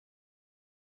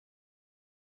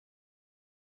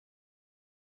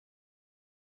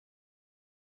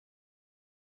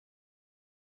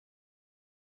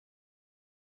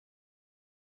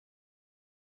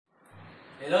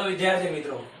Hello વિદ્યાર્થી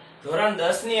મિત્રો, ધોરણ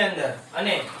 10 ની અંદર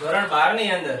અને ધોરણ 12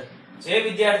 ની અંદર જે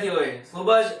વિદ્યાર્થીઓએ ખૂબ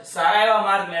જ સારા એવા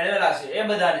માર્ક મેળવેલા છે એ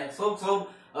બધાને ખૂબ ખૂબ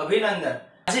અભિનંદન।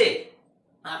 આજે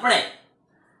આપણે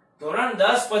ધોરણ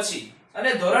 10 પછી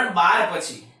અને ધોરણ 12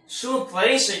 પછી શું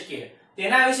કરી શકીએ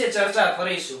તેના વિશે ચર્ચા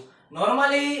કરીશું।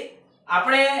 નોર્મલી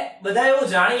આપણે બધા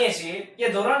એવું જાણીએ છીએ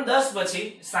કે ધોરણ 10 પછી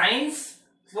સાયન્સ,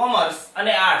 કોમર્સ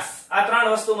અને આર્ટ્સ આ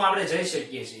ત્રણ વસ્તુમાં આપણે જઈ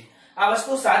શકીએ છીએ। આ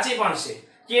વસ્તુ સાચી પણ છે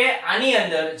કે આની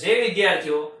અંદર જે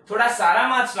વિદ્યાર્થીઓ થોડા સારા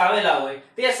માર્ક્સ લાવેલા હોય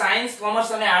તે સાયન્સ, કોમર્સ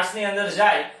અને આર્ટ્સ ની અંદર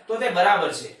જાય તો તે બરાબર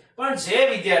છે, પણ જે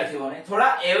વિદ્યાર્થીઓને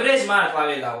થોડા એવરેજ માર્ક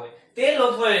લાવેલા હોય તે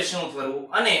લોકોએ શું કરવું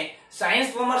અને સાયન્સ,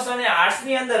 કોમર્સ અને આર્ટ્સ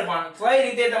ની અંદર પણ કઈ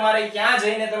રીતે તમારે ક્યાં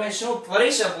જઈને તમે શું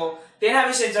કરી શકો તેના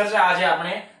વિશે ચર્ચા આજે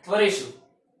આપણે કરીશું।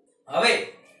 હવે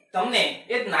તમને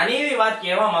એક નાની એવી વાત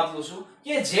કહેવા માંગુ છું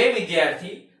કે જે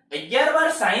વિદ્યાર્થી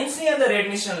 11-12 સાયન્સ ની અંદર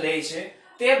એડમિશન લે છે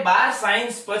તે 12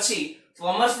 સાયન્સ પછી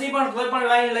કોમર્સ ની પણ કોઈ પણ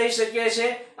લાઈન લઈ શકે છે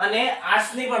અને આર્ટ્સ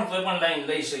ની પણ કોઈ પણ લાઈન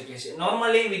લઈ શકે છે।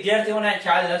 નોર્મલી વિદ્યાર્થીઓને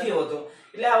ખ્યાલ નથી હોતો,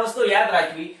 એટલે આ વસ્તુ યાદ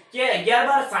રાખવી કે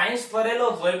 11-12 સાયન્સ કરેલો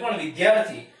કોઈ પણ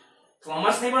વિદ્યાર્થી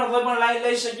કોમર્સ ની પણ કોઈ પણ લાઈન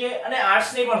લઈ શકે અને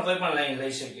આર્ટ્સ ની પણ કોઈ પણ લાઈન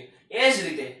લઈ શકે। એ જ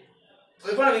રીતે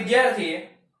કોઈ પણ વિદ્યાર્થીએ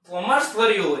કોમર્સ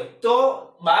કર્યું હોય તો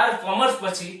 12 કોમર્સ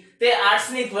પછી તે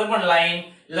આર્ટ્સ ની કોઈ પણ લાઈન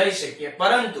લઈ શકે,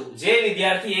 પરંતુ જે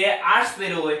વિદ્યાર્થીએ આર્ટ્સ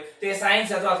કર્યું હોય તે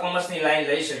સાયન્સ અથવા કોમર્સ ની લાઈન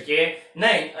લઈ શકે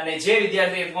નહીં, અને જે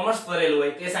વિદ્યાર્થીએ કોમર્સ કરેલું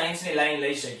હોય તે સાયન્સ ની લાઈન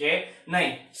લઈ શકે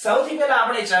નહીં। સૌથી પહેલા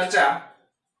આપણે ચર્ચા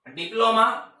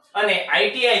ડિપ્લોમા અને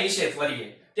ITI વિશે કરીએ,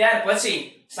 ત્યાર પછી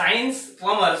સાયન્સ,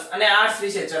 કોમર્સ અને આર્ટ્સ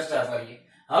વિશે ચર્ચા કરીએ।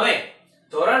 હવે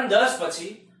ધોરણ 10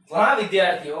 પછી ઘણા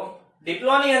વિદ્યાર્થીઓ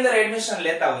ડિપ્લોમા ની અંદર એડમિશન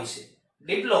લેતા હોય છે।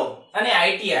 ડિપ્લો અને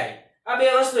ITI આ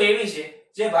બે વસ્તુ એવી છે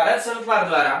જે ભારત સરકાર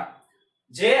દ્વારા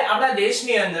જે આપણા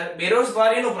દેશની અંદર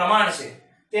બેરોજગારીનું પ્રમાણ છે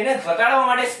તેને ઘટાડવા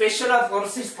માટે સ્પેશિયલ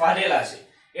કોર્સિસ કાઢેલા છે,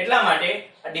 એટલા માટે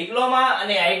ડિપ્લોમા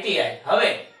અને ITI। હવે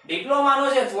ડિપ્લોમાનો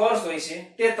જે કોર્સ હોય છે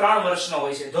તે 3 વર્ષનો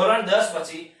હોય છે। ધોરણ 10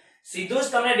 પછી સીધું જ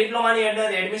તમને ડિપ્લોમાની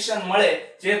અંદર એડમિશન મળે,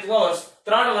 જે કોર્સ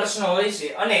 3 વર્ષનો હોય છે।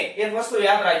 અને એક વસ્તુ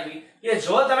યાદ રાખવી કે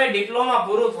જો તમે ડિપ્લોમા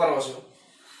પૂરું કરો છો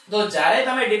તો જ્યારે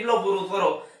તમે ડિપ્લો પૂરું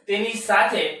કરો તેની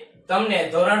સાથે તમને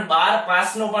ધોરણ 12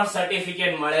 પાસ નું પણ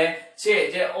સર્ટિફિકેટ મળે છે,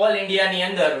 જે ઓલ ઇન્ડિયા ની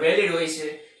અંદર વેલિડ હોય છે।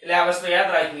 એટલે આ વસ્તુ યાદ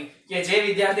રાખવી કે જે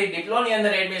વિદ્યાર્થી ડિપ્લોમા ની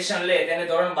અંદર એડમિશન લે તેને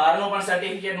ધોરણ 12 નું પણ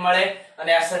સર્ટિફિકેટ મળે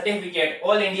અને આ સર્ટિફિકેટ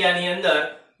ઓલ ઇન્ડિયા ની અંદર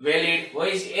વેલિડ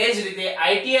હોય છે। એ જ રીતે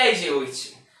ITI જે હોય છે,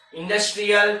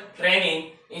 ઇન્ડસ્ટ્રીયલ ટ્રેનિંગ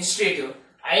ઇન્સ્ટિટ્યૂટ,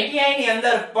 ITI ની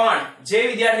અંદર પણ જે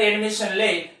વિદ્યાર્થી એડમિશન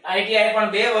લે, ITI પણ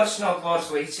 2 વર્ષનો કોર્સ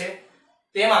હોય છે,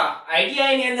 તેમાં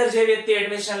ITI ની અંદર જે વ્યક્તિ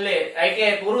એડમિશન લે,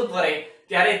 ITI પૂરું કરે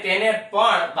ત્યારે તેને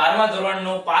પણ 12મા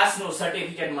ધોરણનું પાસનું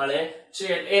સર્ટિફિકેટ મળે છે।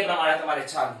 એ પ્રમાણે તમારે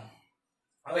ચાલવું।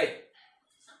 હવે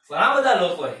ઘણા બધા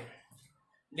લોકોએ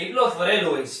ડિપ્લો કરેલું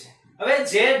હોય છે। હવે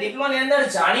જે ડિપ્લોની અંદર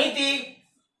જાણીતી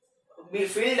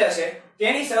ફિલ્ડ છે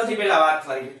તેની સૌથી પહેલા વાત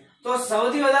કરીએ તો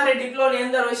સૌથી વધારે ડિપ્લોની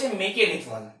અંદર હોય છે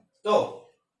મિકેનિકલ। તો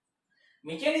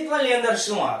મિકેનિકલ ની અંદર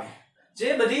શું આવે,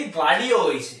 જે બધી ગાડીઓ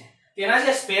હોય છે તેના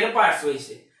જે સ્પેર પાર્ટ્સ હોય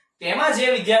છે તેમાં જે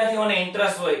વિદ્યાર્થીઓને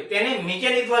ઇન્ટરેસ્ટ હોય તેને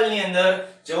મિકેનિકલ ની અંદર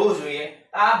જવું જોઈએ।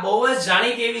 આ બહુ જ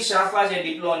જાણીતી એવી શાખા છે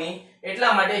ડિપ્લોની,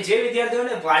 એટલા માટે જે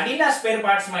વિદ્યાર્થીઓને ગાડીના સ્પેર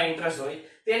પાર્ટ્સમાં ઇન્ટરેસ્ટ હોય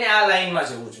તેને આ લાઈનમાં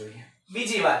જવું જોઈએ।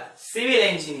 બીજી વાત, સિવિલ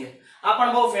એન્જિનિયર, આ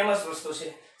પણ બહુ ફેમસ વસ્તુ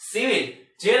છે। સિવિલ,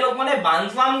 જે લોકોને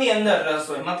બાંધકામની અંદર રસ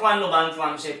હોય, મકાનનું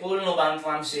બાંધકામ છે, પુલનું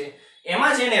બાંધકામ છે,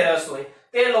 એમાં જેને રસ હોય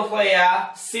તે લોકોએ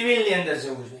આ સિવિલ ની અંદર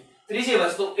જવું જોઈએ। ત્રીજી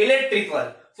વસ્તુ, ઇલેક્ટ્રિકલ,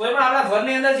 કોઈ પણ આપણા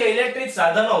ઘરની અંદર જે ઇલેક્ટ્રિક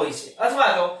સાધનો હોય છે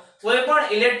અથવા તો કોઈ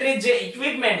પણ ઇલેક્ટ્રિક જે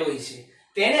ઇક્વિપમેન્ટ હોય છે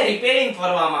તેને રિપેરિંગ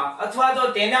કરવામાં અથવા તો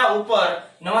તેના ઉપર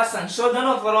નવા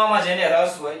સંશોધનો કરવામાં જેને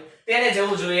રસ હોય તેને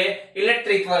જવું જોઈએ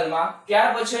ઇલેક્ટ્રિકલમાં।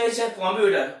 ત્યાર પછી હોય છે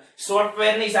કોમ્પ્યુટર,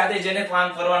 સોફ્ટવેરની સાથે જેને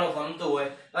કામ કરવાનું ગમતું હોય,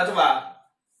 અથવા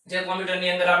જે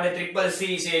કોમ્પ્યુટરની અંદર આપણે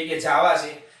CCC છે કે જાવા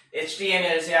છે,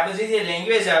 HTML છે, આ બધી જે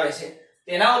લેંગ્વેજ આવે છે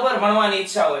તેના ઉપર ભણવાની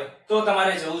ઈચ્છા હોય તો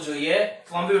તમારે જવું જોઈએ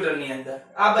કોમ્પ્યુટરની અંદર।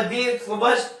 આ બધી ખૂબ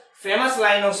જ ફેમસ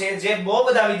લાઈનો છે જે બહુ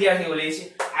બધા વિદ્યાર્થીઓ લે છે।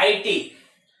 IT,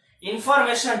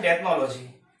 ઇન્ફોર્મેશન ટેકનોલોજી,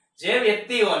 જે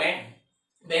વ્યક્તિઓને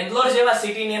બેંગ્લોર જેવા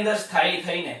સિટીની અંદર સ્થાયી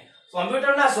થઈને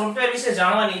કોમ્પ્યુટરના સોફ્ટવેર વિશે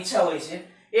જાણવાની ઈચ્છા હોય છે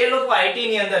એ લોકો IT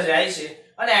ની અંદર જાય છે,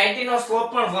 અને IT નો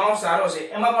સ્કોપ પણ ઘણો સારો છે,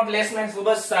 એમાં પણ પ્લેસમેન્ટ ખૂબ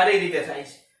જ સારી રીતે થાય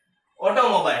છે।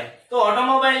 ઓટોમોબાઈલ, તો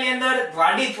ઓટોમોબાઈલ ની અંદર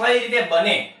ગાડી કઈ રીતે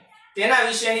બને તેના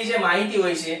વિશેની જે માહિતી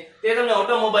હોય છે તે તમને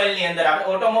ઓટોમોબાઈલ ની અંદર,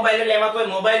 આપણે ઓટોમોબાઈલ એટલે એમાં કોઈ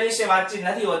મોબાઈલ વિશે વાતચીત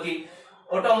નથી હોતી,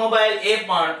 ઓટોમોબાઈલ એ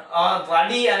પણ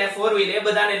ગાડી અને 4 વ્હીલ એ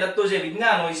બધાને લગતું જે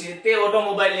વિજ્ઞાન હોય છે તે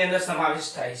ઓટોમોબાઈલ ની અંદર સમાવેશ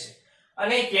થાય છે।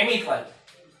 અને કેમિકલ,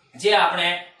 જે આપણે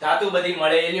ધાતુ બધી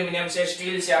મળે, એલ્યુમિનિયમ છે,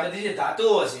 સ્ટીલ છે, આ બધી જે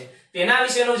ધાતુઓ છે તેના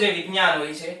વિશેનું જે વિજ્ઞાન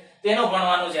હોય છે તેનું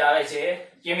ભણવાનું જે આવે છે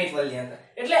કેમિકલ ની અંદર।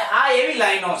 એટલે આ એવી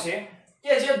લાઈનો છે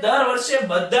કે જે દર વર્ષે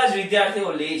બધા જ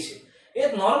વિદ્યાર્થીઓ લે છે. એ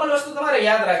નોર્મલ વસ્તુ તમારે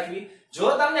યાદ રાખવી.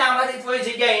 જો તમને આમાંથી કોઈ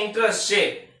જગ્યાએ ઇન્ટરેસ્ટ છે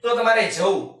તો તમારે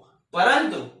જવું,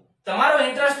 પરંતુ તમારો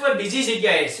ઇન્ટરેસ્ટ કોઈ બીજી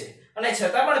જગ્યાએ છે અને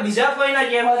છતાં પણ બીજા કોઈના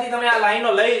કહેવાથી તમે આ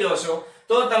લાઈનો લઈ લો છો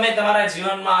તો તમે તમારા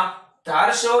જીવનમાં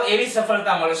ધારશો એવી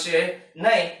સફળતા મળશે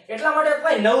નહીં. એટલા માટે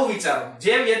કોઈ નવું વિચારો.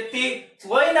 જે વ્યક્તિ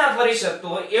કોઈ ના કરી શકતો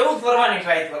હોય એવું કરવાની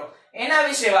ટ્રાય કરો. એના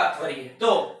વિશે વાત કરીએ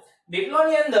તો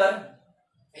ડિપ્લોની અંદર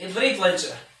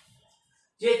એગ્રીકલ્ચર,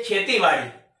 જે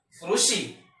ખેતીવાડી કૃષિ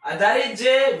આધારિત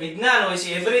જે વિજ્ઞાન હોય છે,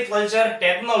 એગ્રીકલ્ચર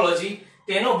ટેકનોલોજી,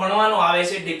 તેનું ભણવાનું આવે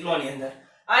છે ડિપ્લોની અંદર.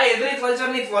 આ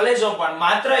એગ્રીકલ્ચરની કોલેજો પણ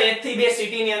માત્ર 1 થી 2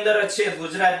 સિટીની અંદર જ છે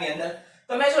ગુજરાતની અંદર.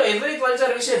 તમે જો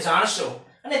એગ્રીકલ્ચર વિશે જાણશો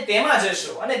અને તેમાં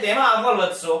જશો અને તેમાં આગળ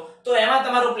વધશો તો એમાં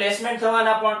તમારું પ્લેસમેન્ટ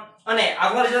થવાના પણ અને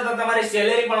આગળ જતા તમારી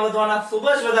સેલેરી પણ વધવાના ખૂબ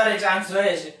જ વધારે ચાન્સ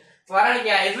રહે છે. કારણ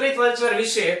કે આ એગ્રીકલ્ચર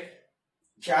વિશે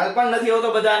ખ્યાલ પણ નથી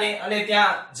હોતો બધાને અને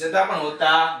ત્યાં જતા પણ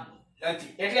હોતા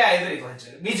નથી. એટલે આ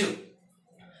એગ્રીકલ્ચર. બીજું,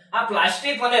 આ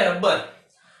પ્લાસ્ટિક અને રબર.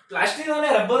 પ્લાસ્ટિક અને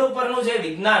રબર ઉપરનું જે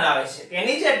વિજ્ઞાન આવે છે,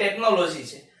 તેની જે ટેકનોલોજી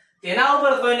છે, તેના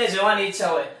ઉપર કોઈને જવાની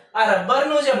ઈચ્છા હોય, આ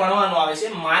રબરનું જે ભણવાનું આવે છે,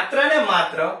 માત્ર ને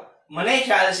માત્ર મને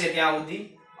ખ્યાલ છે ત્યાં સુધી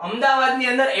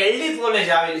અમદાવાદની અંદર એલડી કોલેજ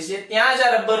આવેલી છે, ત્યાં જ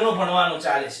આ રબરનું ભણવાનું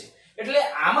ચાલે છે. એટલે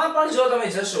આમાં પણ જો તમે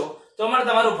જશો તો પણ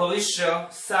તમારું ભવિષ્ય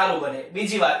સારું બને.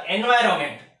 બીજી વાત,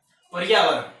 એન્વાયરમેન્ટ,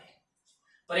 પર્યાવરણ.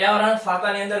 પર્યાવરણ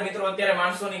ખાતાની અંદર મિત્રો અત્યારે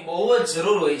માણસોની બહુ જ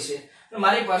જરૂર હોય છે.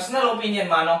 મારી પર્સનલ ઓપિનિયન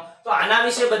માનો તો આના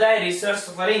વિશે બધાએ રિસર્ચ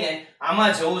કરીને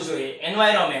આમાં જવું જોઈએ.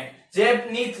 એન્વાયરમેન્ટ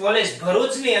જેની કોલેજ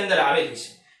ભરૂચની અંદર આવેલી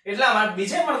છે. એટલા માટે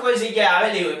બીજે પણ કોઈ જગ્યાએ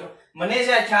આવેલી હોય મને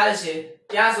જ્યાં ખ્યાલ છે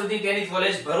ત્યાં સુધી તેની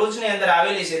કોલેજ ભરૂચની અંદર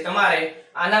આવેલી છે. તમારે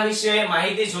આના વિશે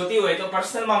માહિતી જોતી હોય તો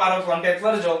પર્સનલમાં મારો કોન્ટેક્ટ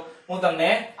કરજો, હું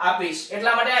તમને આપીશ.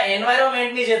 એટલા માટે આ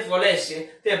એન્વાયરમેન્ટની જે કોલેજ છે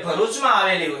તે ભરૂચમાં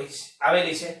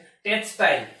આવેલી છે.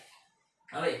 ટેક્સટાઇલ.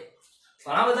 હવે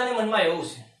ઘણા બધાની મનમાં એવું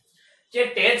છે કે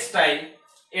ટેક્સટાઇલ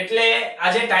એટલે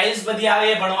આજે ટાઇલ્સ બધી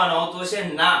આવે એ ભણવાનું આવતું છે.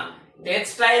 ના,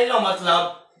 ટેક્સટાઇલ નો મતલબ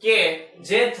કે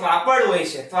જે કાપડ હોય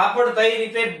છે, કાપડ કઈ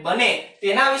રીતે બને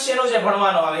તેના વિશેનું જે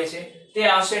ભણવાનું આવે છે તે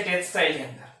આવશે ટેક્સટાઇલ ની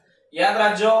અંદર. યાદ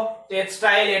રાખજો,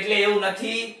 ટેક્સટાઇલ એટલે એવું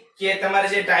નથી કે તમારે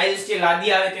જે ટાઇલ્સ કે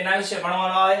લાદી આવે તેના વિશે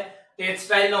ભણવાનું આવે.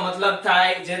 ટેક્સટાઇલ નો મતલબ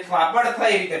થાય જે કાપડ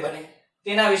કઈ રીતે બને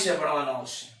તેના વિશે ભણવાનું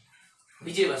આવશે.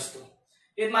 બીજી વસ્તુ,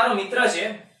 એ મારો મિત્ર છે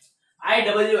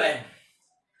IWM,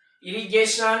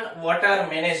 irrigation water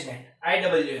management,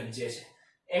 IWM જે છે,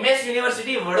 MS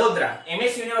university Vadodara,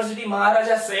 MS university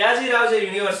Maharaja Sayajirao જે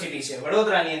યુનિવર્સિટી છે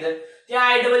વડોદરાની અંદર,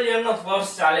 ત્યાં IWM નો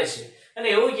કોર્સ ચાલે છે. અને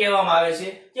એવું કહેવામાં આવે છે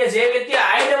કે જે વ્યક્તિ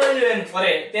IWM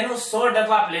કરે તેનું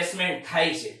 100% પ્લેસમેન્ટ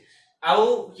થાય છે.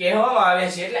 આવું કહેવામાં આવે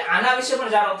છે. એટલે આના વિશે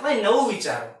પણ જાણો, તમે નવું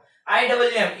વિચારો.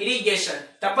 IWM ઇરિગેશન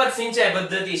ટપક સિંચાઈ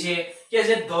પદ્ધતિ છે કે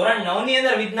જે ધોરણ 9 ની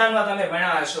અંદર વિજ્ઞાનમાં તમે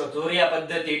ભણ્યા હશો. ધોરિયા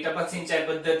પદ્ધતિ, ટપક સિંચાઈ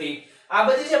પદ્ધતિ, આ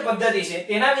બધી જે પદ્ધતિ છે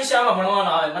તેના વિશે આમાં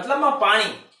ભણવાનું આવે. મતલબમાં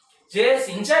પાણી જે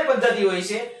સિંચાઈ પદ્ધતિ હોય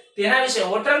છે તેના વિશે,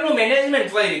 વોટરનું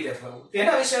મેનેજમેન્ટ કઈ રીતે કરવું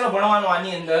તેના વિશેનું ભણવાનું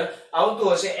આની અંદર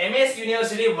આવતું હશે. MS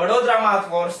યુનિવર્સિટી વડોદરામાં આ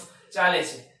કોર્સ ચાલે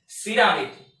છે.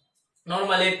 સિરામિક,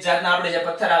 નોર્મલ એક જાતના આપણે જે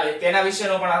પથ્થર આવે તેના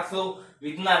વિશેનું પણ આખું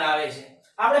વિજ્ઞાન આવે છે.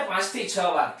 આપણે 5 થી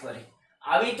 6 વાત કરી.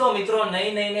 આવી તો મિત્રો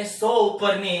નહીં નહીં ને 100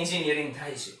 ઉપરની એન્જિનિયરિંગ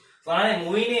થાય છે. પણ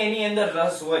મૂવીને એની અંદર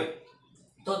રસ હોય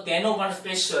તો તેનો પણ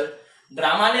સ્પેશિયલ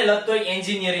ડ્રામાને લગતો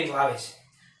એન્જિનિયરિંગ આવે છે.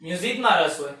 મ્યુઝિકમાં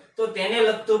રસ હોય તો તેને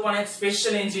લગતું પણ એક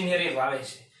સ્પેશિયલ એન્જિનિયરિંગ આવે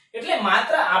છે. એટલે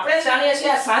માત્ર આપણે જાણીએ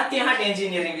છીએ આ 7 થી 8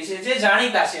 એન્જિનિયરિંગ વિશે જે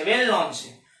જાણીતા છે, વેલ નોન છે.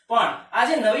 પણ આ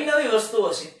જે નવી નવી વસ્તુઓ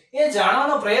છે એ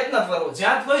જાણવાનો પ્રયત્ન કરો.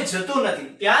 જ્યાં કોઈ જતું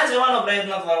નથી ત્યાં જવાનો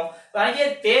પ્રયત્ન કરો. કારણ કે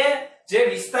તે જે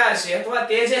વિસ્તાર છે અથવા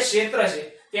તે જે ક્ષેત્ર છે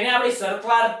તેને આપણી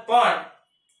સરકાર પણ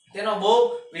તેનો બહુ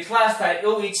વિકાસ થાય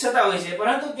એવું ઈચ્છતા હોય છે,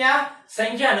 પરંતુ ત્યાં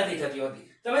સંખ્યા નથી થતી હોતી.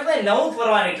 તમે કંઈ નવું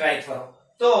કરવાની ટ્રાય કરો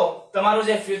તો તમારું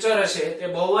જે ફ્યુચર હશે તે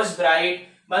બહુ જ બ્રાઇટ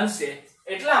બનશે.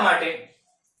 એટલા માટે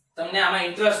તમને આમાં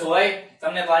ઇન્ટરેસ્ટ હોય,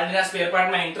 તમને ગાડીના સ્પેર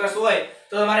પાર્ટમાં ઇન્ટરેસ્ટ હોય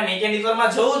તો તમારે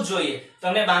મિકેનિકલમાં જવું જ જોઈએ.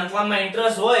 તમને બાંધકામમાં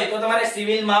ઇન્ટરેસ્ટ હોય તો તમારે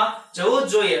સિવિલમાં જવું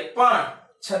જ જોઈએ. પણ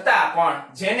છતાં પણ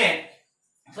જેને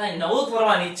કંઈ નવું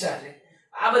કરવાની ઈચ્છા છે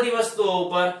આ બધી વસ્તુઓ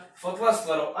ઉપર ફોકસ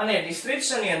કરો. અને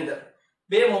ડિસ્ક્રિપ્શનની અંદર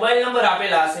 2 મોબાઈલ નંબર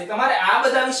આપેલા હશે. તમારે આ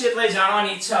બધા વિશે કંઈ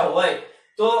જાણવાની ઈચ્છા હોય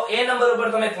તો એ નંબર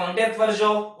ઉપર તમે કોન્ટેક્ટ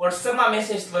કરજો, WhatsApp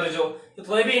મેસેજ કરજો. તો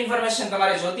કોઈ બી ઇન્ફોર્મેશન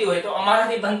તમારે જોતી હોય તો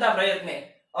અમારાથી બનતા પ્રયત્ને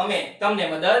અમે તમને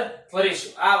મદદ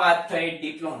કરીશું. આ વાત થઈ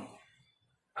ડિપ્લોમા.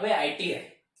 હવે ITI.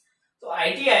 તો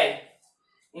ITI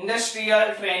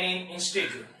industrial training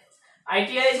institute.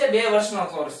 ITI છે 2 વર્ષનો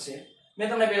કોર્સ છે. મેં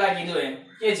તમને પહેલા કીધું એમ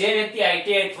કે જે વ્યક્તિ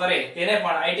ITI કરે તેને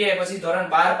પણ ITI પછી ધોરણ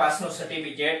 12 પાસનું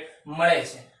સર્ટિફિકેટ મળે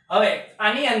છે. હવે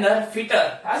આની અંદર ફિટર,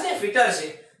 આ જે ફિટર છે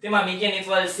તેમાં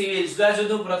મિકેનિકલ, સિવિલ જુદા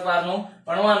જુદું પ્રકારનું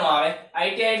ભણવાનું આવે.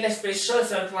 આઈટીઆઈ એટલે સ્પેશિયલ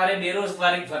સરકારે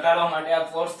બેરોજગારી ઘટાડવા માટે આ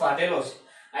કોર્સ કાઢેલો છે.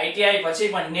 આઈટીઆઈ પછી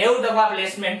પણ 90%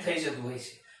 પ્લેસમેન્ટ થઈ જતું હોય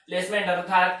છે. પ્લેસમેન્ટ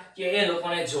અર્થાત કે એ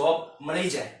લોકોને જોબ મળી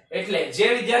જાય. એટલે જે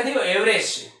વિદ્યાર્થીઓ એવરેજ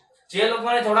છે, જે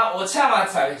લોકોને થોડા ઓછા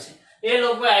માર્ક્સ આવે છે, એ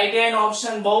લોકો આઈટીઆઈ નો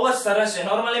ઓપ્શન બહુ જ સરસ છે.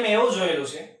 નોર્મલી મેં એવું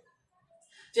જોયેલું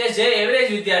છે જે એવરેજ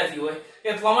વિદ્યાર્થી હોય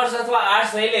કે કોમર્સ અથવા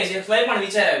આર્ટ્સ લઈ લે છે, તોય પણ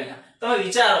વિચાર્યા વિના તમે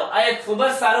વિચારો આ એક ખૂબ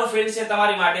જ સારું ફિલ્ડ છે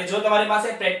તમારી માટે. જો તમારી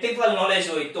પાસે પ્રેક્ટિકલ નોલેજ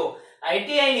હોય તો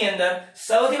આઈટીઆઈ ની અંદર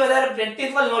સૌથી વધારે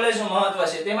પ્રેક્ટિકલ નોલેજ નું મહત્વ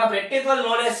છે. તેમાં પ્રેક્ટિકલ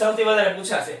નોલેજ સૌથી વધારે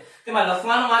પૂછાશે. તેમાં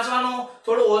લખવાનું વાંચવાનું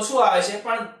થોડું ઓછું આવે છે,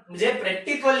 પણ જે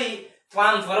પ્રેક્ટિકલી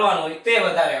કામ કરવાનું હોય તે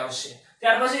વધારે આવશે.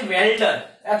 ત્યાર પછી વેલ્ડર,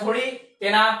 આ થોડી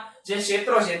તેના જે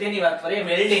ક્ષેત્રો છે તેની વાત કરીએ.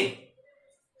 વેલ્ડિંગ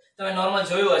તમે નોર્મલ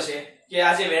જોયું હશે કે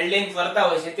આ જે વેલ્ડિંગ કરતા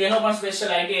હોય છે તેનો પણ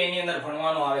સ્પેશિયલ આઈટીઆઈ ની અંદર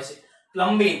ભણવાનું આવે છે.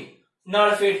 પ્લમ્બિંગ,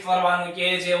 નળ ફિટ કરવાનું કે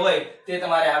જે હોય તે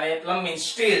તમારે આવે. પ્લમ્બિંગ,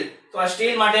 સ્ટીલ, તો આ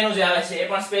સ્ટીલ માટેનું જે આવે છે એ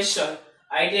પણ સ્પેશિયલ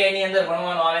આઈટીઆઈ ની અંદર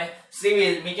ભણવાનું આવે.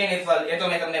 સિવિલ, મિકેનિકલ, એ તો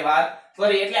મેં તમને વાત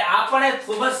કરી. એટલે આ પણ એક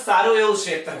ખૂબ જ સારું એવું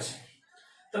ક્ષેત્ર છે.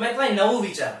 તમે કોઈ નવું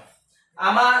વિચારો,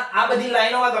 આમાં આ બધી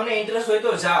લાઈનોમાં તમને ઇન્ટરેસ્ટ હોય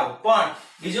તો જાઓ, પણ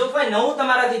બીજું કોઈ નવું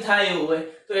તમારાથી થાય એવું હોય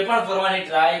તો એ પણ કરવાની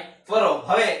ટ્રાય કરો.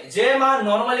 હવે જેમાં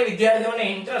નોર્મલી વિદ્યાર્થીઓને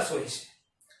ઇન્ટરેસ્ટ હોય છે,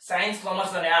 સાયન્સ,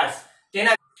 કોમર્સ અને આર્ટ્સ,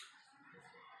 તેના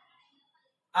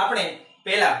આપણે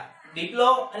પહેલા ડિપ્લો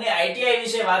અને આઈટીઆઈ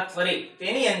વિશે વાત કરી.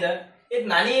 તેની અંદર એક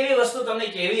નાની એવી વસ્તુ તમને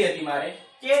કહેવી હતી મારે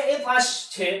કે એ પાસ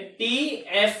છે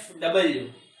TFW.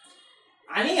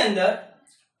 આની અંદર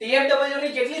TFW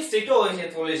ની કેટલી સીટો હોય છે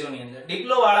કોલેજોની અંદર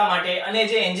ડિપ્લો વાળા માટે અને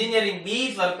જે એન્જિનિયરિંગ બી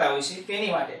કરતા હોય છે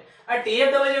તેની માટે. આ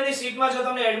TFW ની સીટમાં જો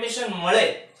તમને એડમિશન મળે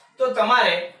તો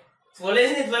તમારે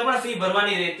કોલેજની કોઈ પણ ફી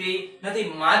ભરવાની રહેતી નથી.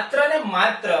 માત્ર ને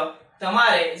માત્ર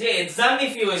તમારે જે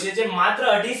એક્ઝામની ફી હોય છે, જે માત્ર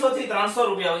 250 થી 300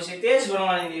 રૂપિયા હોય છે, તે જ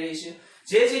ભરવાની રહેશે.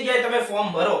 જે જગ્યાએ તમે ફોર્મ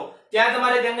ભરો ત્યાં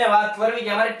તમારે તેમને વાત કરવી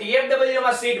કે અમારે TFW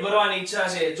માં સીટ ભરવાની ઈચ્છા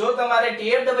છે. જો તમારે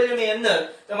TFW ની અંદર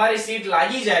તમારી સીટ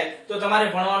લાગી જાય તો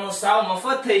તમારે ભણવાનું સાવ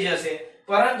મફત થઈ જશે.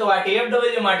 પરંતુ આ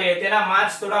TFW માટે તેના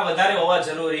માર્ક્સ થોડા વધારે હોવા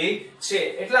જરૂરી છે.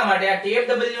 એટલા માટે આ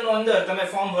TFW નો અંદર તમે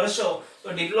ફોર્મ ભરશો તો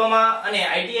ડિપ્લોમા અને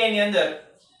આઈટીઆઈ ની અંદર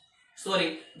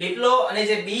ડિપ્લો અને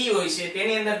જે બી હોય છે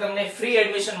તેની અંદર તમને ફ્રી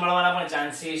એડમિશન મળવાના પણ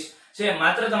ચાન્સીસ છે.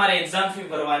 માત્ર તમારે એક્ઝામ ફી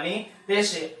ભરવાની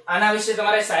રહેશે. આના વિશે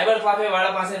તમારે સાયબર કેફે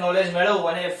વાળા પાસે નોલેજ મેળવવું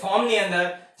અને ફોર્મ ની અંદર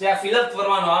જે ફિલઅપ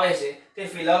કરવાનું આવે છે તે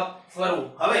ફિલઅપ કરવું.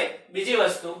 હવે બીજી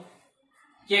વસ્તુ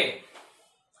કે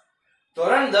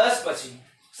ધોરણ 10 પછી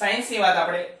સાયન્સ ની વાત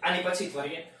આપણે આની પછી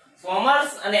કરીએ.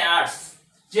 કોમર્સ અને આર્ટ્સ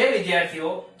જે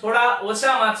વિદ્યાર્થીઓ થોડા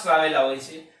ઓછા માર્ક્સ લાવેલા હોય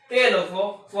છે તે લોકો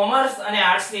કોમર્સ અને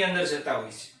આર્ટ્સ ની અંદર જતા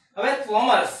હોય છે. હવે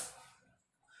કોમર્સ,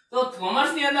 તો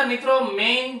કોમર્સ ની અંદર મિત્રો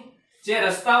મેઇન જે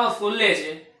રસ્તાઓ ખુલે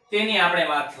છે તેની આપણે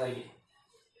વાત કરીએ.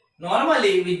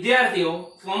 નોર્મલી વિદ્યાર્થીઓ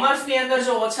કોમર્સ ની અંદર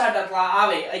જો ઓછા ટકા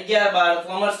આવે 11-12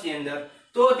 કોમર્સ ની અંદર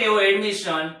તો તેઓ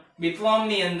એડમિશન બીકોમ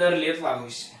ની અંદર લેતા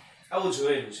હોય છે. આવું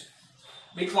જોયેલું છે.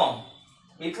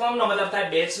 બીકોમ નો મતલબ થાય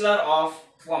બેચલર ઓફ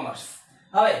કોમર્સ.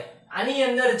 હવે આની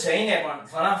અંદર જઈને પણ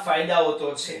ઘણા ફાયદાઓ તો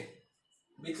છે.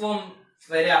 બીકોમ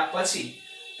કર્યા પછી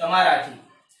તમારાથી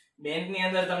બેંક ની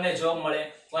અંદર તમને જોબ મળે,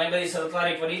 કોઈ બધી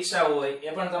સરકારી પરીક્ષાઓ હોય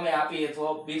એ પણ તમે આપી તો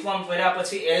બીકોમ કર્યા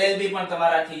પછી LLB પણ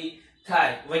તમારાથી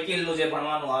થાય, વકીલનું જે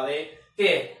ભણવાનું આવે તે.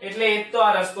 એટલે એક તો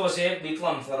આ રસ્તો છે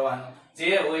બીકોમ કરવાનો, જે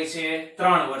હોય છે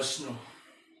 3 વર્ષનું.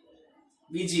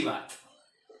 બીજી વાત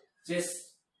જે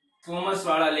કોમર્સ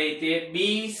વાળા લે તે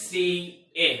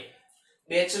BCA,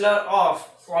 bachelor of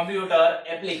computer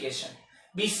application,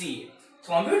 BCA.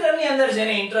 Computer ની અંદર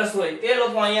જેને ઇન્ટરેસ્ટ હોય તે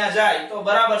લોકો અહીંયા જાય તો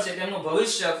બરાબર છે, તેમનું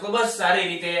ભવિષ્ય ખૂબ જ સારી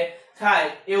રીતે થાય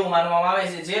એવું માનવામાં આવે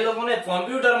છે. જે લોકોને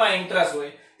કોમ્પ્યુટરમાં ઇન્ટરેસ્ટ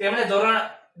હોય તેમણે ધોરણ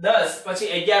 10 પછી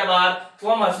 11-12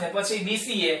 કોમર્સ ને પછી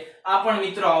BCA આ પણ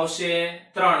મિત્રો આવશે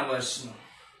 3 વર્ષનું.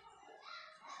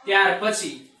 ત્યાર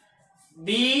પછી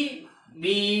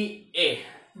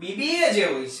BBA જે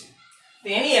હોય છે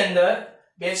તેની અંદર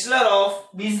બેચલર ઓફ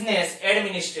બિઝનેસ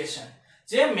એડમિનિસ્ટ્રેશન,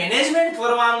 જે મેનેજમેન્ટ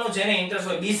કરવાનું જેને ઇન્ટરેસ્ટ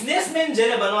હોય, બિઝનેસમેન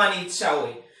જેને બનવાની ઈચ્છા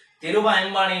હોય, ધીરુભાઈ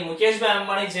અંબાણી, મુકેશભાઈ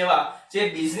અંબાણી જેવા જે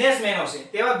બિઝનેસમેનો છે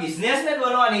તેવા બિઝનેસમેન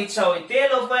બનવાની ઈચ્છા હોય તે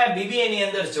લોકોએ BBA ની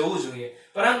અંદર જવું જોઈએ.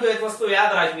 પરંતુ એક વસ્તુ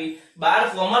યાદ રાખવી, 12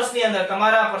 કોમર્સ ની અંદર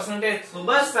તમારા પર્સન્ટેજ ખૂબ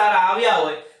જ સારા આવ્યા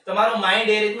હોય, તમારું માઇન્ડ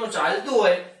એ રીતનું ચાલતું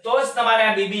હોય તો જ તમારે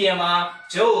આ BBA માં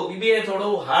જવું. BBA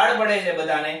થોડું હાર્ડ પડે છે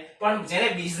બધાને, પણ જેને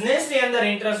બિઝનેસ ની અંદર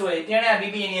ઇન્ટરેસ્ટ હોય તેણે આ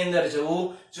BBA ની અંદર જવું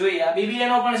જોઈએ. આ BBA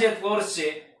નો પણ જે કોર્સ છે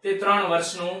તે 3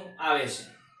 વર્ષનું આવે છે.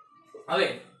 હવે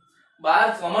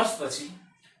 12 કોમર્સ પછી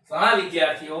ઘણા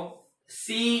વિદ્યાર્થીઓ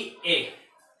CA,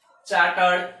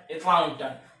 chartered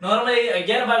accountant. Normally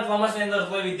 11-12 commerce ની અંદર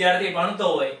કોઈ વિદ્યાર્થી ભણતો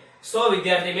હોય, 100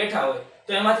 વિદ્યાર્થી બેઠા હોય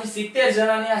તો એમાંથી 70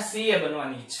 જણાની આ CA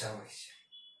બનવાની ઈચ્છા હોય છે.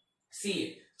 CA,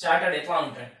 chartered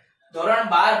accountant. ધોરણ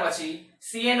 12 પછી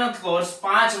સીએ નો કોર્સ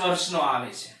 5 વર્ષનો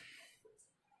આવે છે.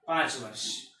 5 વર્ષ,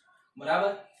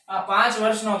 બરાબર. આ 5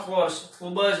 વર્ષનો કોર્સ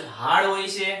ખૂબ જ હાર્ડ હોય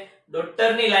છે.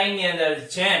 ડોક્ટરની લાઈનની અંદર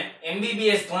જેમ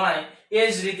એમબીબીએસ ભણાય એ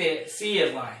જ રીતે સીએ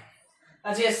ભણાય.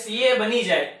 આ જે સીએ બની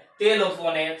જાય તે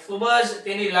લોકોને ખૂબ જ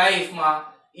તેની લાઈફમાં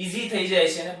ઈઝી થઈ જાય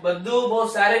છે અને બધું બહુ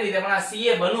સારી રીતે. પણ આ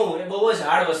સીએ બનવું એ બહુ જ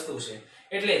હાર્ડ વસ્તુ છે.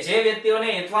 એટલે જે વ્યક્તિઓને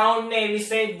એકાઉન્ટ ને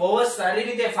વિષય બહુ જ સારી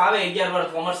રીતે ફાવે 11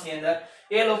 વર્ષ કોમર્સ ની અંદર,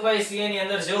 એ લોકોએ સીએ ની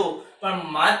અંદર જવું. પણ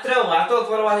માત્ર વાતો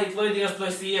કરવાથી કોઈ દિવસ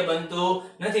કોઈ સીએ બનતું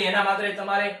નથી. એના માટે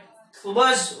તમારે ખૂબ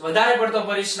જ વધારે પડતો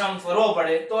પરિશ્રમ કરવો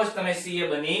પડે તો જ તમે સીએ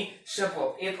બની શકો.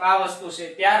 એક આ વસ્તુ છે.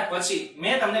 ત્યાર પછી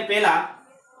મેં તમને પહેલા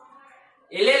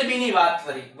એલએલબી ની વાત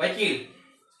કરી, વકીલ.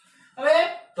 હવે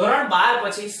ધોરણ 12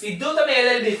 પછી સીધું તમે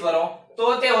એલએલબી કરો તો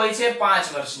તે હોય છે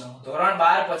 5 વર્ષનું. ધોરણ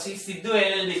 12 પછી સીધું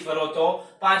એલએલબી કરો તો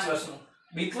 5 વર્ષનું.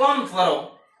 બીકોમ કરો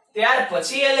ત્યાર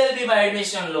પછી એલએલબી માં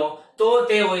એડમિશન લો તો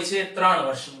તે હોય છે 3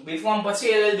 વર્ષનું. બીકોમ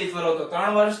પછી એલએલબી કરો તો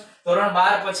 3 વર્ષ. ધોરણ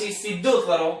 12 પછી સીધું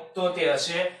કરો તો તે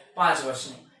હશે 5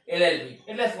 વર્ષનું એલએલબી.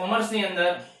 એટલે કોમર્સ ની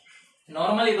અંદર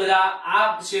નોર્મલી બધા આ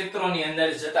ક્ષેત્રોની અંદર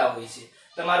જતા હોય છે.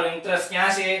 તમારો ઇન્ટરેસ્ટ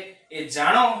ક્યાં છે એ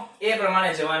જાણો, એ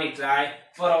પ્રમાણે જવાની ટ્રાય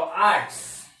કરો. આર્ટ્સ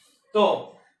તો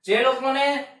જે લોકોને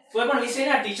કોઈ પણ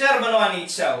વિષયના ટીચર બનવાની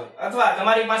ઈચ્છા હોય અથવા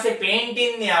તમારી પાસે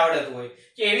પેઇન્ટિંગ ની આવડત હોય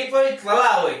કે એવી કોઈ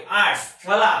કલા હોય, આર્ટ્સ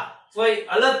કલા, કોઈ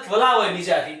અલગ કલા હોય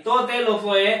બીજાથી, તો તે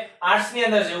લોકોએ આર્ટ્સ ની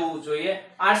અંદર જવું જોઈએ.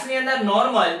 આર્ટ્સ ની અંદર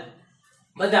નોર્મલ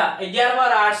બધા 11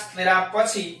 વાર આર્ટ્સ કર્યા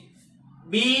પછી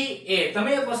બીએ.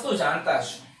 તમે એક વસ્તુ જાણતા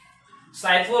છો,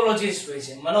 સાયકોલોજીસ્ટ હોય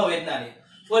છે, મનોવૈજ્ઞાનિક.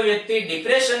 કોઈ વ્યક્તિ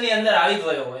ડિપ્રેશન ની અંદર આવી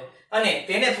ગયો હોય અને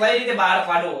તેને કઈ રીતે બહાર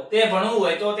કાઢવો તે ભણવું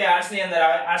હોય તો તે આર્ટ્સ ની અંદર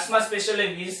આવે. આર્ટ્સ માં સ્પેશિયલ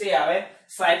વિષય આવે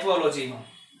સાયકોલોજી નો.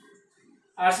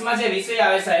 આર્ટ્સ માં જે વિષય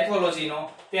આવે સાયકોલોજી નો,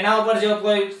 તેના ઉપર જો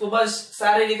કોઈ ખૂબ જ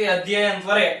સારી રીતે અધ્યયન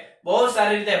કરે, બહુ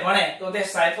સારી રીતે ભણે તો તે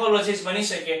સાયકોલોજીસ્ટ બની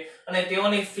શકે. અને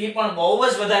તેઓની ફી પણ બહુ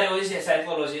જ વધારે હોય છે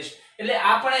સાયકોલોજીસ્ટ. એટલે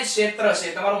આ પણ એક ક્ષેત્ર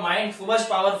છે. તમારું માઇન્ડ ખૂબ જ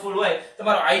પાવરફુલ હોય,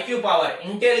 તમારો આઈક્યુ પાવર,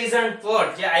 ઇન્ટેલિજન્ટ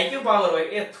થોટ, જે આઈક્યુ પાવર હોય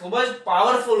એ ખૂબ જ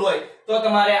પાવરફુલ હોય તો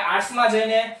તમારે આર્ટ્સ માં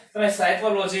જઈને તમે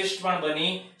સાયકોલોજીસ્ટ પણ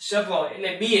બની શકો. એટલે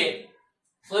બીએ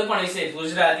કોઈ પણ વિષય,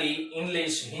 ગુજરાતી,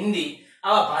 ઇંગ્લિશ, હિન્દી,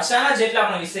 આવા ભાષાના જેટલા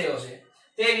પણ વિષયો છે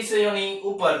તે વિષયોની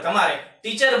ઉપર તમારે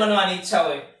ટીચર બનવાની ઈચ્છા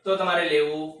હોય તો તમારે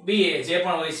લેવું બીએ, જે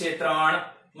પણ હોય છે 3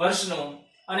 વર્ષનું.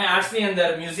 અને આર્ટ્સ ની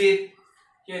અંદર મ્યુઝિક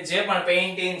કે જે પણ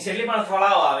પેઇન્ટિંગ, જેટલી પણ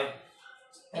કલાઓ આવે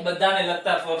એ બધાને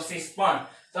લગતા કોર્સિસ પણ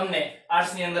તમને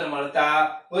આર્ટ્સ ની અંદર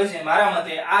મળતા હોય છે. મારા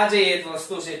મતે આ જે એક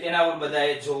વસ્તુ છે તેના ઉપર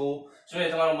બધાએ જોવું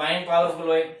જોઈએ. તમારું માઇન્ડ પાવરફુલ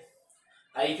હોય,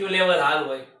 આઈક્યુ લેવલ હાલ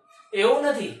હોય. એવું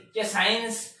નથી કે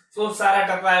સાયન્સ ખૂબ સારા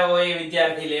ટકા આવ્યો હોય એ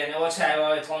વિદ્યાર્થી લે અને ઓછા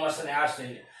આવ્યા હોય કોમર્સ અને આર્ટ્સ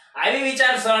લે. આવી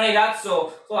વિચારસરણી રાખશો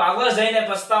તો આગળ જઈને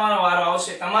પસ્તાવાનો વારો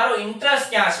આવશે. તમારો ઇન્ટરેસ્ટ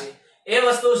ક્યાં છે એ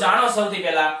વસ્તુ જાણો સૌથી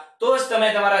પહેલા, તો જ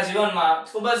તમે તમારા જીવનમાં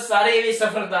ખૂબ જ સારી એવી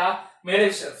સફળતા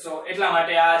મેળવી શકશો. એટલા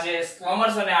માટે આ જે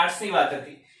કોમર્સ અને આર્ટ્સ ની વાત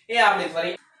હતી એ આપણે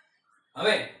ફરી.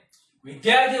 હવે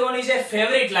વિદ્યાર્થીઓની જે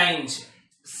ફેવરિટ લાઈન છે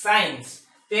સાયન્સ,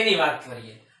 તેની વાત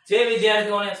કરીએ. જે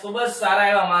વિદ્યાર્થીઓને ખૂબ જ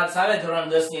સારા એવા માર્ક્સ આવે ધોરણ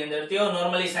 10 ની અંદર, તેઓ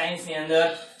નોર્મલી સાયન્સ ની અંદર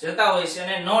જતા હોય છે.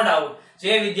 અને નો ડાઉટ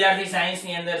જે વિદ્યાર્થી સાયન્સ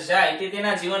ની અંદર જાય તે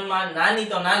તેના જીવનમાં નાની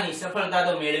તો નાની સફળતા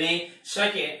તો મેળવી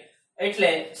શકે. એટલે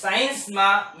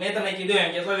સાયન્સમાં મેં તમને કીધું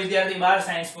એમ કે કોઈ વિદ્યાર્થી 12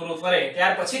 સાયન્સ પૂરું કરે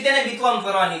ત્યાર પછી તેને બીકોમ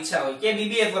કરવાની ઈચ્છા હોય કે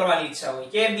બીબીએ કરવાની ઈચ્છા હોય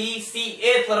કે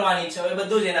બીસીએ કરવાની ઈચ્છા હોય,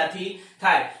 બધું જ એનાથી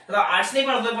થાય. તો આર્ટ્સ ની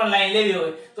પણ કોઈ પણ લાઈન લેવી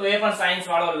હોય તો એ પણ સાયન્સ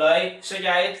વાળો લઈ શકે.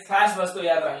 આ એક ખાસ વસ્તુ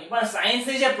યાદ રાખવી. પણ સાયન્સ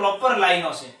ની જે પ્રોપર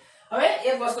લાઈનો છે, હવે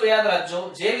એક વસ્તુ યાદ રાખજો,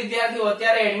 જે વિદ્યાર્થીઓ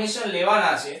અત્યારે એડમિશન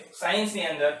લેવાના છે સાયન્સ ની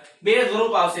અંદર, 2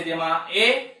 ગ્રુપ આવશે, તેમાં એ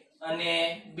અને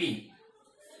બી.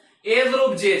 એ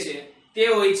ગ્રુપ જે છે તે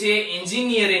હોય છે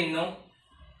એન્જિનિયરિંગ નું,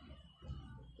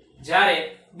 જ્યારે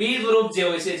બી ગ્રુપ જે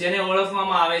હોય છે જેને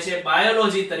ઓળખવામાં આવે છે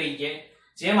બાયોલોજી તરીકે,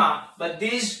 જેમાં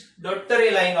બધી જ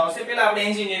ડોક્ટરી લાઈન આવશે. પહેલા આપણે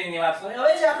એન્જિનિયરિંગ ની વાત કરીએ.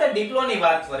 હવે જે આપણે ડિપ્લોમા ની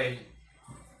વાત કરેલી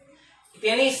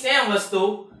તેની સેમ વસ્તુ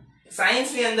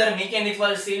સાયન્સ ની અંદર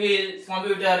મિકેનિકલ, સિવિલ,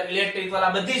 કોમ્પ્યુટર, ઇલેક્ટ્રિકલ,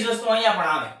 આ બધી જ વસ્તુ અહીંયા પણ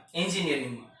આવે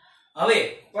એન્જિનિયરિંગમાં. હવે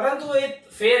પરંતુ એક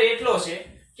ફેર એટલો છે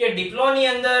કે ડિપ્લોમા ની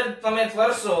અંદર તમે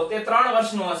કરશો તે 3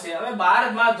 વર્ષનું હશે. હવે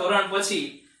 12મા ધોરણ પછી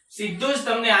સીધું જ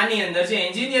તમને આની અંદર જે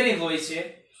એન્જિનિયરિંગ હોય છે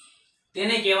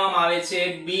તેને કહેવામાં આવે છે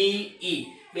બીઈ,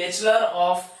 બેચલર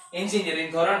ઓફ એન્જિનિયરિંગ.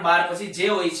 ધોરણ 12 પછી જે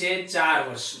હોય છે 4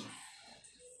 વર્ષનું,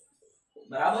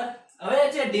 બરાબર. હવે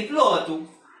જે ડિપ્લો હતું,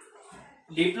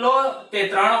 ડિપ્લો તે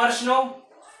 3 વર્ષનો,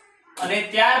 અને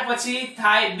ત્યાર પછી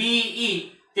થાય બીઈ,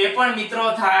 તે પણ મિત્રો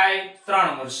થાય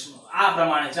 3 વર્ષનું. આ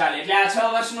પ્રમાણે ચાલે. એટલે આ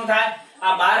 6 વર્ષનું થાય.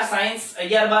 આ 12 સાયન્સ,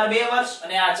 11 12 2 વર્ષ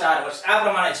અને આ 4 વર્ષ. આ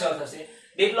પ્રમાણે 6 થશે.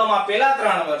 ડિપ્લોમા પહેલા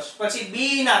 3 વર્ષ, પછી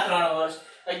બી ના 3 વર્ષ,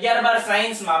 11-12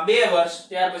 સાયન્સમાં 2 વર્ષ,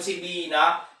 ત્યાર પછી બી ના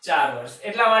 4 વર્ષ.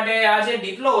 એટલા માટે આ જે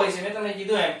ડિપ્લો હોય છે, મેં તમને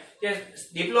કીધું એમ કે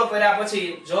ડિપ્લો કર્યા પછી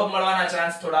જોબ મળવાના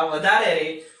ચાન્સ થોડા વધારે રહે.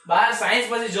 12 સાયન્સ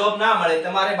પછી જોબ ના મળે,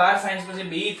 તમારે 12 સાયન્સ પછી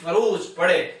બી કરવું જ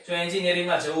પડે જો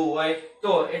એન્જિનિયરિંગમાં જવું હોય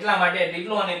તો. એટલા માટે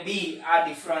ડિપ્લો અને બી આ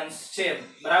ડિફરન્સ છે,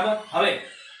 બરાબર. હવે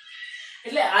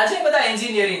એટલે આ જે બધા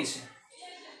એન્જિનિયરિંગ છે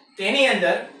તેની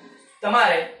અંદર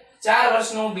તમારે 4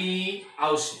 વર્ષનું બી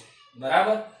આવશે,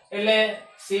 બરાબર. એટલે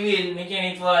સિવિલ,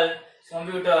 મિકેનિકલ,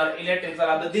 કોમ્પ્યુટર, ઇલેક્ટ્રિકલ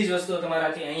આ બધી જ વસ્તુઓ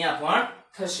તમારાથી અહીંયા પણ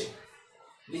થશે.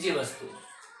 બીજી વસ્તુ,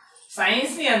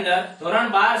 સાયન્સ ની અંદર ધોરણ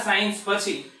 12 સાયન્સ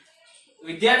પછી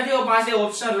વિદ્યાર્થીઓ પાસે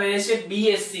ઓપ્શન રહે છે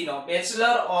BSc no,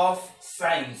 bachelor of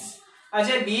science. આ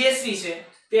જે બીએસસી છે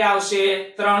તે આવશે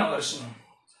 3 વર્ષનું.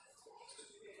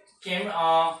 કેમ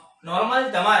નોર્મલ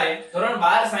તમારે ધોરણ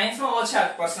 12 સાયન્સમાં ઓછા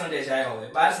પર્સન્ટેજ આવ્યા હોય,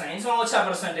 12 સાયન્સમાં ઓછા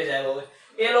પર્સન્ટેજ આવ્યા હોય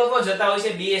એ લોકો જતા હોય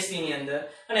છે બીએસસી ની અંદર.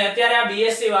 અને અત્યારે આ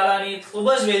બીએસસી વાળાની ખૂબ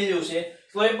જ વેલ્યુ છે.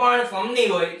 કોઈ પણ કંપની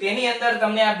હોય તેની અંદર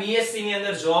તમને આ બીએસસી ની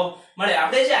અંદર જોબ મળે.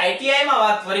 આપણે જે આઈટીઆઈ માં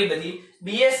વાત કરી બધી,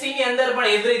 બીએસસી ની અંદર પણ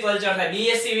એગ્રીકલ્ચર થાય,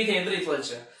 બીએસસી વિથ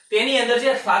એગ્રીકલ્ચર. તેની અંદર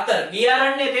જે ખાતર,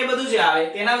 બિયારણ ને તે બધું જે આવે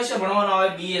તેના વિશે ભણવાનું આવે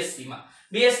બીએસસી માં.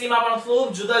 બીએસસી માં પણ ખૂબ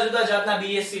જુદા જુદા જાતના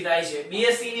બીએસસી થાય છે.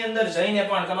 બીએસસી ની અંદર જઈને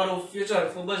પણ તમારું ફ્યુચર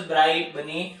ખૂબ જ બ્રાઇટ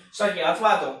બની શકે.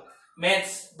 અથવા તો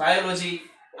મેથ્સ, બાયોલોજી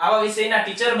આવા વિષયના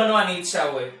ટીચર બનવાની ઈચ્છા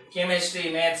હોય, કેમેસ્ટ્રી,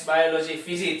 મેથ્સ, બાયોલોજી,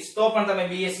 ફિઝિક્સ, તો પણ તમે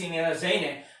બીએસસી ની અંદર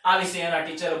જઈને આ વિષયોના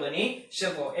ટીચર બની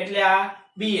શકો. એટલે આ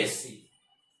બીએસસી.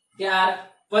 ત્યાર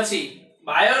પછી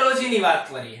બાયોલોજી ની વાત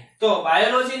કરીએ તો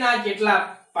બાયોલોજીના કેટલા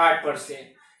પાર્ટ પડશે.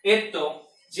 એક તો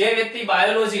જે વ્યક્તિ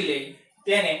બાયોલોજી લે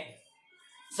તેને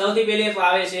સૌથી પહેલી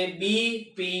આવે છે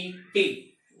બીપીટી,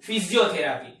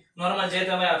 ફિઝિયોથેરાપી. નોર્મલ જે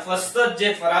તમે ફર્સ્ટ જે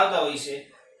ફરાવતા હોય છે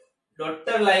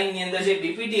ડોક્ટર લાઈન ની અંદર જે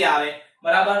બીપીટી આવે,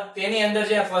 બરાબર, તેની અંદર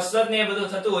જે ફર્સ્ટ ને એ બધું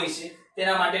થતું હોય છે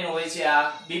તેના માટેનું હોય છે આ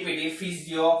બીપીટી,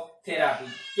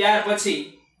 ફિઝિયોથેરાપી. ત્યાર પછી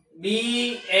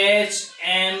બીએચએમએસ,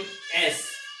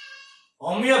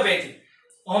 હોમિયોપેથી.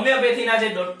 હોમિયોપેથીના જે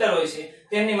ડોક્ટર હોય છે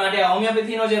તેમની માટે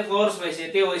હોમિયોપેથીનો જે કોર્સ હોય છે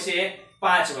તે હોય છે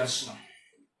 5 વર્ષનો,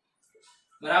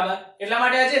 બરાબર. એટલા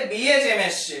માટે આ જે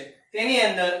બીએચએમએસ છે તેની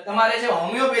અંદર તમારે જે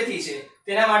હોમિયોપેથી છે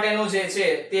તેના માટેનું જે છે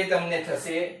તે તમને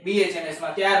થશે બીએચએમએસ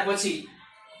માં. ત્યાર પછી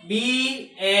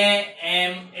બીએએમએસ,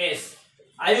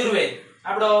 આયુર્વેદ.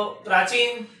 આપણો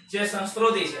પ્રાચીન જે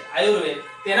સંસ્કૃતિ છે આયુર્વેદ,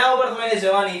 તેના ઉપર તમને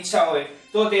જવાની ઈચ્છા હોય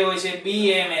તો તે હોય છે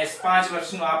બીએએમએસ, 5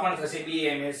 વર્ષનું. આ પણ થશે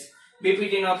બીએએમએસ.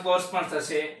 બીપીટી નો કોર્સ પણ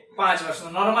થશે 5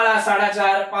 વર્ષનું. નોર્મલ આ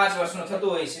 4.5-5 વર્ષનું થતું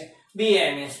હોય છે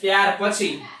બીએએમએસ. ત્યાર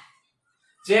પછી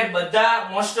જે બધા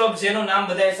મોસ્ટ ઓફ જેનું નામ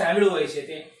બધાએ સાંભળ્યું હોય છે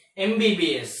તે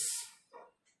એમબીબીએસ.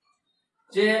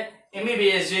 જે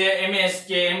એમબીબીએસ, જે એમએસ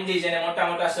કે એમડી, જેને મોટા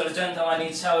મોટા સર્જન થવાની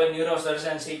ઈચ્છા હોય, ન્યુરો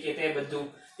સર્જન છે કે તે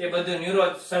બધું ન્યુરો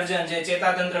સર્જન, જે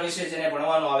ચેતાતંત્ર વિશે જેને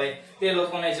ભણવાનું આવે તે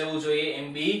લોકોને જવું જોઈએ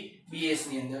એમબીબીએસ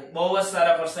ની અંદર. બહુ જ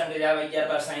સારા પર્સન્ટેજ આવે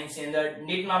 11-12 સાયન્સ ની અંદર.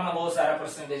 નીટમાં પણ બહુ સારા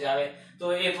પર્સન્ટેજ આવે તો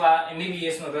એક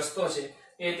એમબીબીએસ નો રસ્તો છે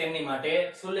એ તેમની માટે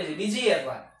ખુલે છે. બીજી એક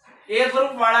વાત, એ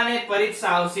ગ્રુપ વાળાને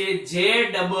પરીક્ષા આવશે JEE,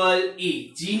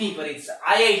 જી ની પરીક્ષા,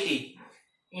 IIT,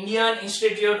 Indian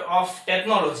institute of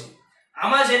technology.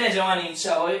 આમાં જેને જવાની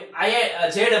ઈચ્છા હોય,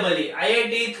 JEE,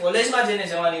 આઈઆઈટી કોલેજમાં જેને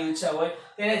જવાની ઈચ્છા હોય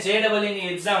તેને JEE ની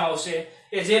એક્ઝામ આવશે.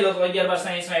 કે જે લોકો 11-12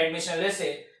 સાયન્સમાં એડમિશન લેશે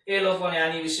એ લોકોને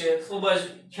આની વિશે ખૂબ જ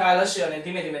ખ્યાલ હશે અને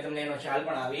ધીમે ધીમે તમને એનો ખ્યાલ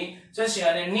પણ આવી જશે.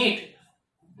 અને નીટ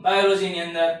બાયોલોજી ની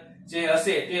અંદર જે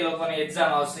હશે તે લોકોને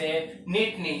એક્ઝામ આવશે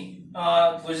નીટની.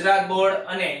 ગુજરાત બોર્ડ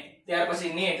અને ત્યાર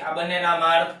પછી નીટ, આ બંનેના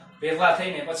માર્ક ભેગા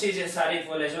થઈને પછી જે સારી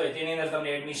કોલેજ હોય તેની અંદર તમને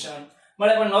એડમિશન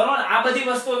મળે. પણ નોર્મલ આ બધી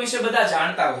વસ્તુઓ વિશે બધા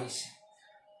જાણતા હોય છે.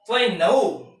 કોઈ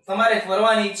નવું તમારે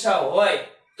કરવાની ઈચ્છા હોય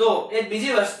તો એક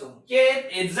બીજી વસ્તુ કે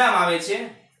એક્ઝામ આવે છે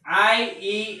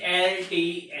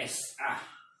IELTS,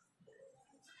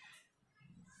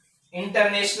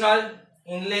 international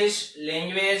English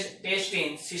language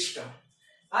testing system.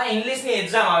 આ ઇંગ્લિશ ની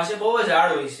એક્ઝામ આવે છે, બહુ જ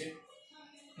હાર્ડ હોય છે.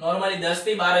 નોર્મલી 10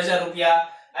 થી 12,000 રૂપિયા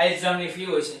આ એક્ઝામ ની ફી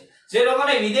હોય છે. જે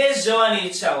લોકોને વિદેશ જવાની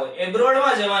ઈચ્છા હોય,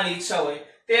 એબ્રોડમાં જવાની ઈચ્છા હોય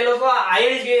તે લોકો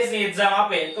IELTS ની એક્ઝામ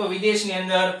આપે તો વિદેશની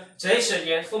અંદર જઈ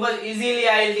શકે. ખૂબ જ ઈઝીલી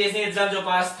IELTS ની એક્ઝામ જો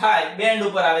પાસ થાય, બેન્ડ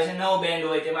ઉપર આવે છે, 9 બેન્ડ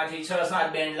હોય તેમાંથી 6-7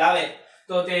 બેન્ડ લાવે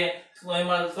તો તે કોઈ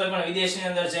પણ વિદેશની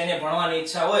અંદર જઈને ભણવાની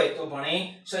ઈચ્છા હોય તો ભણી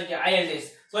શકે IELTS.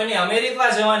 કોઈની અમેરિકા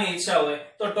જવાની ઈચ્છા હોય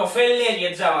તો TOEFL ની એક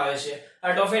એક્ઝામ આવે છે.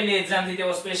 આ TOEFL ની એક્ઝામ થી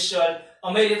તેઓ સ્પેશિયલ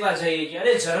અમેરિકા જઈ કે.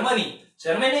 અરે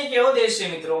જર્મની એક એવો દેશ છે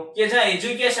મિત્રો કે જ્યાં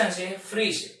એજ્યુકેશન છે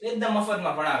ફ્રી છે, એકદમ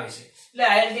મફતમાં ભણાવે છે. એટલે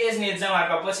IELTS ની એક્ઝામ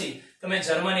આપ્યા પછી તમે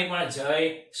જર્મની પણ જઈ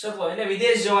શકો. એટલે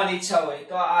વિદેશ જવાની ઈચ્છા હોય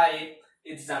તો આ એક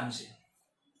એક્ઝામ છે.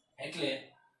 એટલે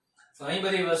ઘણી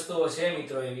બધી વસ્તુઓ છે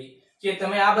મિત્રો એવી કે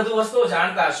તમે આ બધું વસ્તુઓ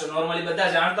જાણતા હશો. નોર્મલી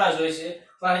બધા જાણતા જ હોય છે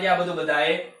કારણ કે આ બધું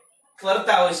બધાએ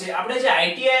કરતા હોય છે. આપણે જે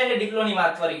આઈટીઆઈ અને ડિપ્લોમાની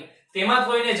વાત કરી તેમાં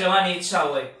કોઈને જવાની ઈચ્છા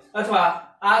હોય અથવા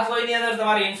આ કોઈની અંદર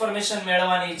તમારી ઇન્ફોર્મેશન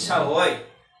મેળવવાની ઈચ્છા હોય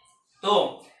તો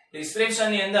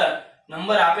ડિસ્ક્રિપ્શન ની અંદર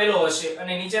નંબર આપેલો હશે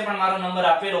અને નીચે પણ મારો નંબર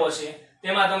આપેલો હશે.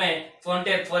 તેમાં તમે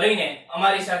કોન્ટેક્ટ કરીને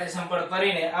અમારી સાથે સંપર્ક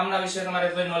કરીને આમના વિશે તમારે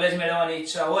કોઈ નોલેજ મેળવવાની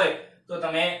ઈચ્છા હોય તો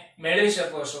તમે મેળવી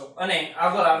શકો છો. અને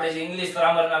આગળ આપણે જે ઇંગ્લિશ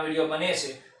ગ્રામરના વિડિયો બને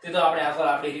છે તે તો આપણે આગળ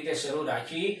આપણી રીતે શરૂ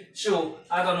રાખીશું.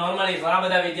 આ તો નોર્મલી ઘણા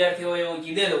બધા વિદ્યાર્થીઓએ એવું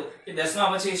કીધેલું કે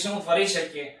 10મા પછી શું કરી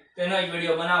શકીએ તેનો એક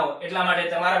વિડિયો બનાવો. એટલા માટે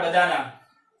તમારા બધાના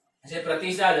જે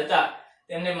પ્રતિસાદ હતા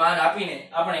તેમને માન આપીને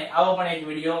આપણે આવો પણ એક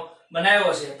વિડિયો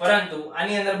બનાવ્યો છે. પરંતુ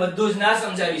આની અંદર બધું જ ના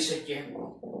સમજાવી શકીએ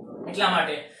એટલા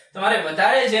માટે તમારે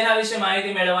વધારે જેના વિશે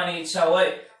માહિતી મેળવવાની ઈચ્છા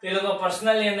હોય તે લોકો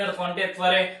પર્સનલી અંદર કોન્ટેક્ટ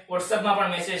કરે, WhatsApp માં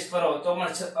પણ મેસેજ કરો તો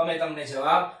પણ અમે તમને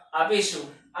જવાબ આપીશું.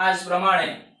 આ જ પ્રમાણે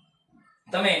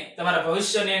તમે તમારા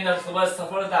ભવિષ્યની અંદર ખૂબ જ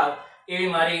સફળ થાવ એવી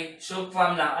મારી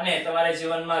શુભકામના અને તમારા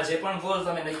જીવનમાં જે પણ ગોલ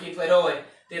તમે નક્કી કર્યો હોય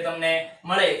તે તમને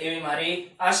મળે એવી મારી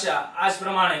આશા. આ જ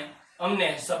પ્રમાણે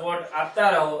અમને સપોર્ટ આપતા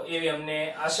રહો એવી અમને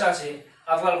આશા છે.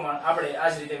 આગળ પણ આપણે આ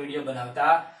જ રીતે વિડીયો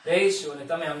બનાવતા રહીશું અને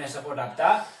તમે અમને સપોર્ટ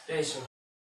આપતા રહેશો.